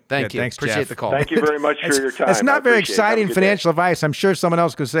 Perfect. Thank you. Thanks, Appreciate Jeff. the call. Thank you very much for your time. It's I not very appreciate it. Have a exciting good financial day. advice. I'm sure someone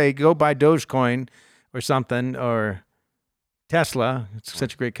else could say, go buy Dogecoin or something, or Tesla. It's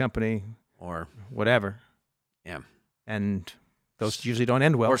such a great company. Or whatever. Yeah. And those usually don't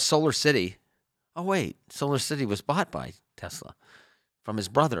end well. Or Solar City. Oh, wait. Solar City was bought by Tesla from his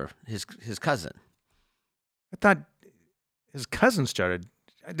brother, his cousin. I thought his cousin started.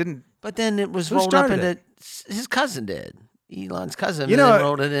 I didn't. But then it was Who rolled up started into his cousin did. Elon's cousin. You and know, then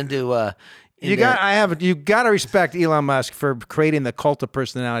rolled it into. You got to respect Elon Musk for creating the cult of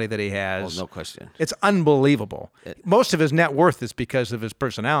personality that he has. Well, no question. It's unbelievable. Most of his net worth is because of his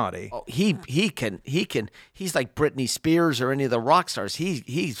personality. Oh, he can. He's like Britney Spears or any of the rock stars.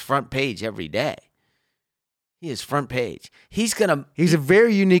 He's front page every day. He is front page. He's a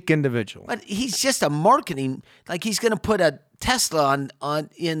very unique individual. But he's just a marketing. Like he's gonna put a Tesla on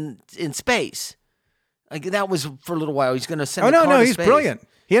in space. Like that was for a little while. He's gonna send. No, to he's space. brilliant.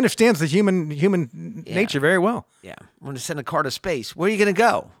 He understands the human nature very well. Yeah, we're going to send a car to space. Where are you going to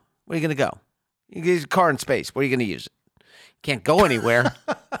go? Where are you going to go? You get a car in space. Where are you going to use it? Can't go anywhere.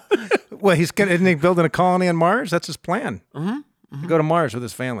 Well, isn't he building a colony on Mars? That's his plan. To go to Mars with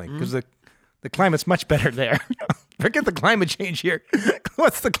his family because the climate's much better there. Forget the climate change here.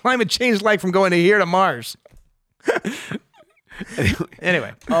 What's the climate change like from going to here to Mars?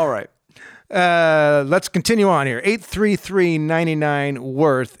 Anyway. All right. Let's continue on here.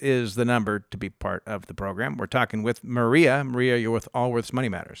 833-99-WORTH is the number to be part of the program. We're talking with Maria. Maria, you're with Allworth's Money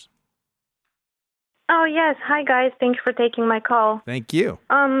Matters. Oh, yes. Hi, guys. Thank you for taking my call. Thank you.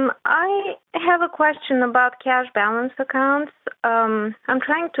 I have a question about cash balance accounts. I'm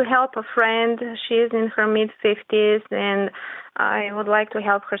trying to help a friend. She's in her mid-50s, and I would like to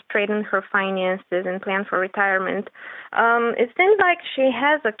help her straighten her finances and plan for retirement. It seems like she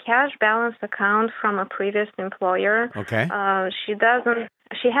has a cash balance account from a previous employer. Okay. She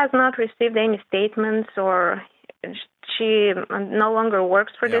has not received any statements, or she no longer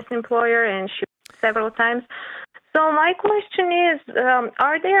works for this employer, and she several times. So my question is,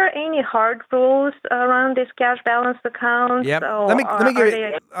 are there any hard rules around this cash balance account? Yep. So Let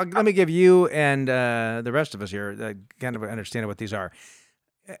me give you and the rest of us here kind of understand what these are.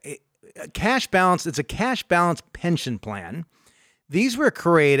 Cash balance. It's a cash balance pension plan. These were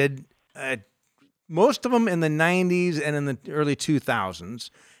created, most of them in the 90s and in the early 2000s.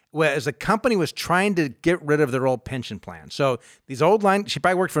 Whereas the company was trying to get rid of their old pension plan. So these she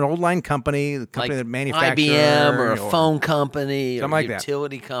probably worked for an old line company, the company that manufactured IBM or a phone company or like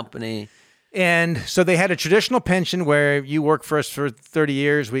utility company. And so they had a traditional pension where you work for us for 30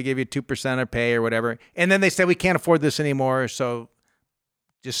 years, we give you 2% of pay or whatever. And then they said, we can't afford this anymore. So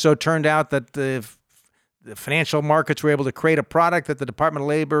it turned out that the financial markets were able to create a product that the Department of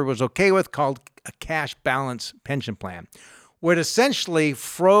Labor was okay with called a cash balance pension plan, where it essentially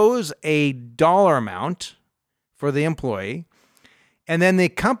froze a dollar amount for the employee, and then the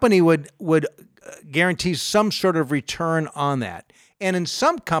company would guarantee some sort of return on that. And in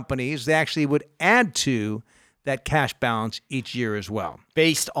some companies, they actually would add to that cash balance each year as well.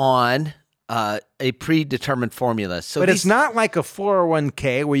 Based on a predetermined formula. So but it's not like a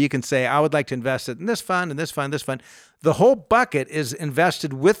 401k where you can say, I would like to invest it in this fund and this fund, this fund. The whole bucket is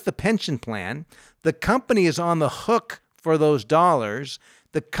invested with the pension plan. The company is on the hook for those dollars.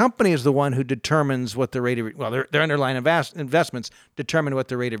 The company is the one who determines what the rate of, their underlying investments determine what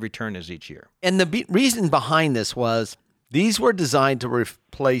the rate of return is each year. And the reason behind this was these were designed to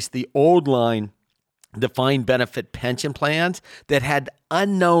replace the old line defined benefit pension plans that had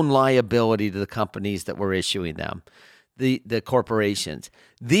unknown liability to the companies that were issuing them, the corporations.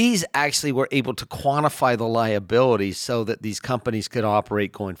 These actually were able to quantify the liability so that these companies could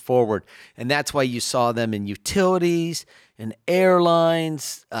operate going forward. And that's why you saw them in utilities and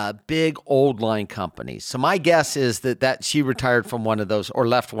airlines, big old line companies. So my guess is that she retired from one of those or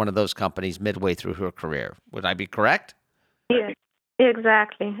left one of those companies midway through her career. Would I be correct? Yeah,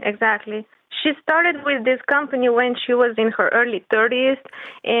 exactly. She started with this company when she was in her early 30s,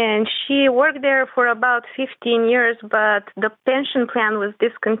 and she worked there for about 15 years, but the pension plan was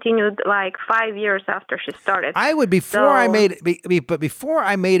discontinued like 5 years after she started. Before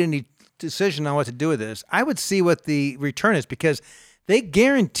I made any decision on what to do with this, I would see what the return is because they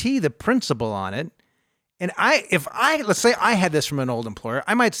guarantee the principal on it. And let's say I had this from an old employer,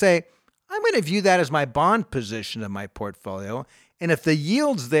 I might say, I'm going to view that as my bond position of my portfolio. And if the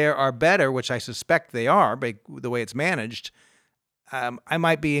yields there are better, which I suspect they are by the way it's managed, I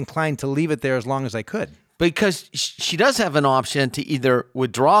might be inclined to leave it there as long as I could. Because she does have an option to either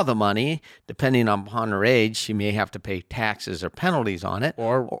withdraw the money, depending upon her age. She may have to pay taxes or penalties on it,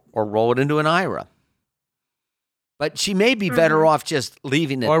 or roll it into an IRA. But she may be better off just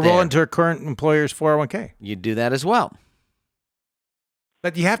leaving it or there. roll into her current employer's 401k. You'd do that as well.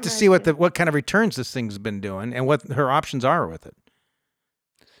 But you have to see what kind of returns this thing's been doing and what her options are with it.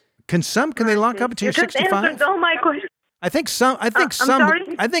 Can they lock up until you're 65? You just answered all my questions. I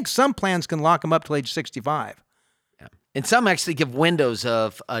think some plans can lock them up till age 65. Yeah. And some actually give windows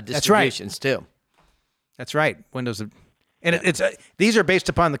of distributions too. That's right. Windows of, and these are based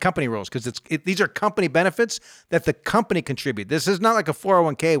upon the company rules because these are company benefits that the company contribute. This is not like a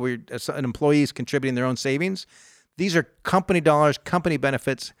 401k where an employee is contributing their own savings. These are company dollars, company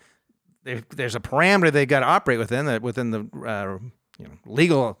benefits. There's a parameter they got to operate within the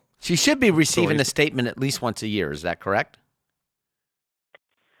legal. She should be receiving a statement at least once a year. Is that correct?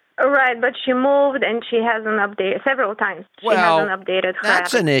 Right, but she moved and she hasn't updated several times. She hasn't updated her.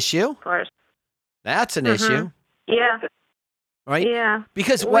 That's an issue. Of course. That's an issue. Yeah. Right? Yeah.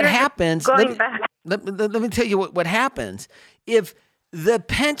 Because what happens, let me tell you what happens. If the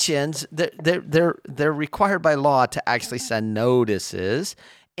pensions, they're required by law to actually send notices.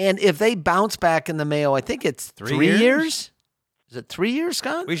 And if they bounce back in the mail, I think it's 3 years. Is it 3 years,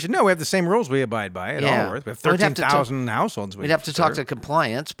 Scott? We should know. We have the same rules we abide by at Allworth. We have 13,000 households. We'd have to talk to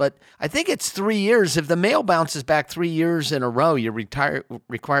compliance, but I think it's 3 years. If the mail bounces back 3 years in a row, you're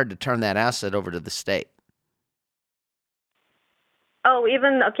required to turn that asset over to the state. Oh,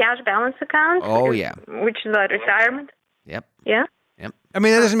 even a cash balance account? Oh, yeah. Which is a retirement? Yep. Yeah? Yep. I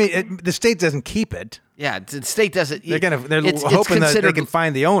mean, that doesn't mean the state doesn't keep it. Yeah, the state doesn't. They're hoping that they can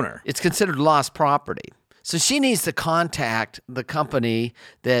find the owner. It's considered lost property. So she needs to contact the company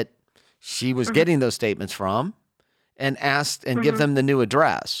that she was getting those statements from and ask and give them the new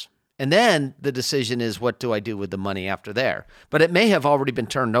address. And then the decision is, what do I do with the money after there? But it may have already been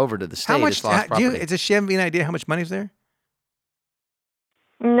turned over to the state. How much? Lost property. Does she have any idea how much money's there?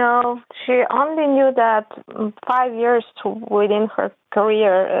 No, she only knew that 5 years within her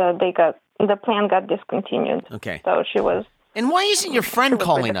career, the plan got discontinued. Okay. So she was. And why isn't your friend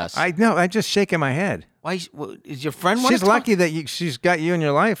calling us? I know. I'm just shaking my head. Why is your friend? She's lucky that she's got you in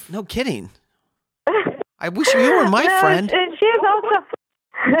your life. No kidding. I wish you were my friend. She's also.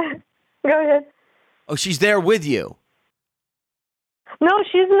 Go ahead. Oh, she's there with you. No,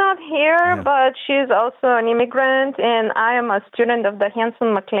 she's not here, but she's also an immigrant, and I am a student of the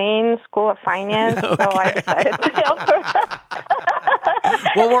Hanson McLean School of Finance, so I decided to help her.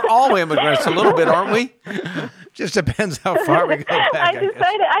 Well, we're all immigrants a little bit, aren't we? Just depends how far we go back. I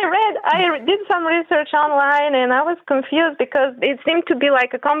did some research online, and I was confused because it seemed to be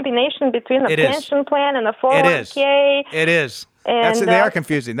like a combination between a pension plan and a 401k. It is. And, they are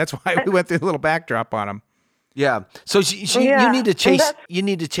confusing. That's why we went through a little backdrop on them. Yeah. So you need to chase. You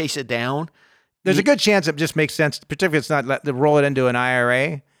need to chase it down. There's a good chance it just makes sense, particularly if it's not to roll it into an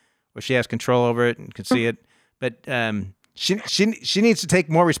IRA where she has control over it and can see it. But she needs to take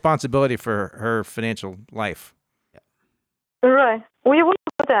more responsibility for her financial life. Right. We will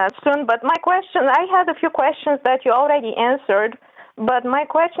do that soon. But my question, I had a few questions that you already answered. But my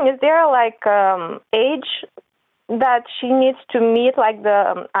question is, there like age that she needs to meet, like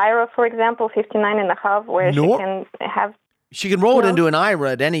the IRA, for example, 59 and a half, where she can have... She can roll it into an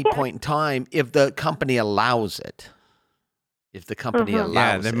IRA at any point in time if the company allows it. If the company allows it.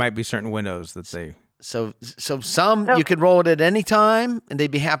 Yeah, there might be certain windows that they... So some you could roll it at any time, and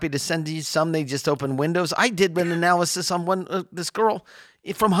they'd be happy to send you some. They just open windows. I did an analysis on this girl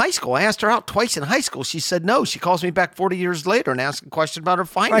from high school. I asked her out twice in high school. She said no. She calls me back 40 years later and asks a question about her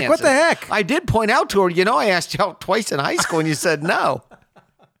finances. Like, what the heck? I did point out to her, I asked you out twice in high school, and you said no.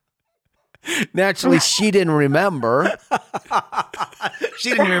 Naturally, she didn't remember.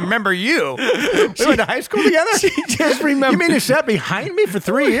 She didn't remember you. We went to high school together? She just remembered. You mean you sat behind me for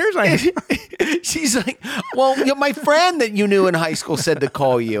 3 years? She's like, well, my friend that you knew in high school said to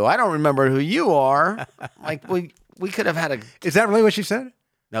call you. I don't remember who you are. Like, we could have had a... Is that really what she said?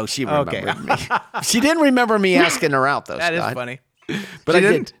 No, she remembered me. She didn't remember me asking her out, though, That Scott. is funny. But I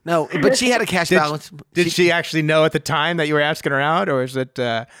didn't. No, but she had a cash balance. Did she actually know at the time that you were asking her out, or is it...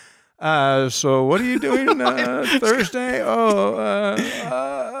 so what are you doing Thursday? I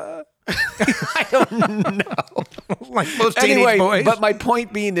don't know. Like most teenage boys. But my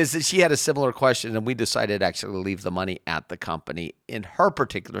point being is that she had a similar question, and we decided to actually leave the money at the company. In her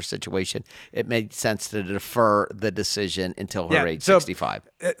particular situation, it made sense to defer the decision until her age 65.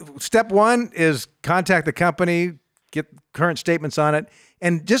 Step one is contact the company, get current statements on it,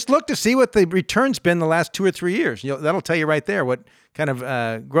 and just look to see what the return's been the last 2 or 3 years. That'll tell you right there what kind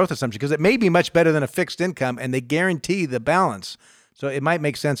of growth assumption, because it may be much better than a fixed income, and they guarantee the balance. So it might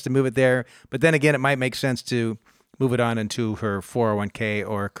make sense to move it there, but then again, it might make sense to move it on into her 401k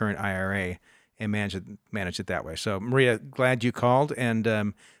or current IRA and manage it that way. So Maria, glad you called,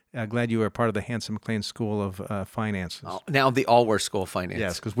 and glad you were part of the Hanson McLean School of Finances. Now the Allworth School of Finance.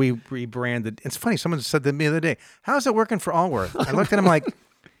 Yes, because we rebranded. It's funny, someone said to me the other day, how's it working for Allworth? I looked at him like,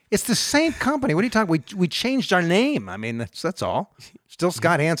 it's the same company. What are you talking about? We changed our name. I mean, that's all. Still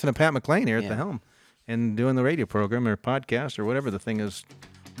Scott Hanson and Pat McLean here at the helm and doing the radio program or podcast or whatever the thing is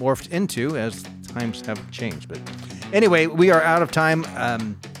morphed into as times have changed. But anyway, we are out of time.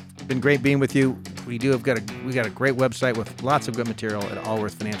 Been great being with you. We got a great website with lots of good material at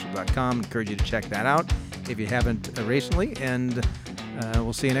allworthfinancial.com. Encourage you to check that out if you haven't recently. And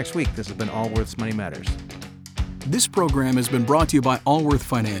we'll see you next week. This has been Allworth's Money Matters. This program has been brought to you by Allworth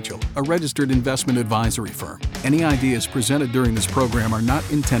Financial, a registered investment advisory firm. Any ideas presented during this program are not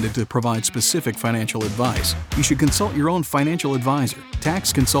intended to provide specific financial advice. You should consult your own financial advisor,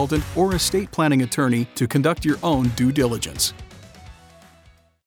 tax consultant, or estate planning attorney to conduct your own due diligence.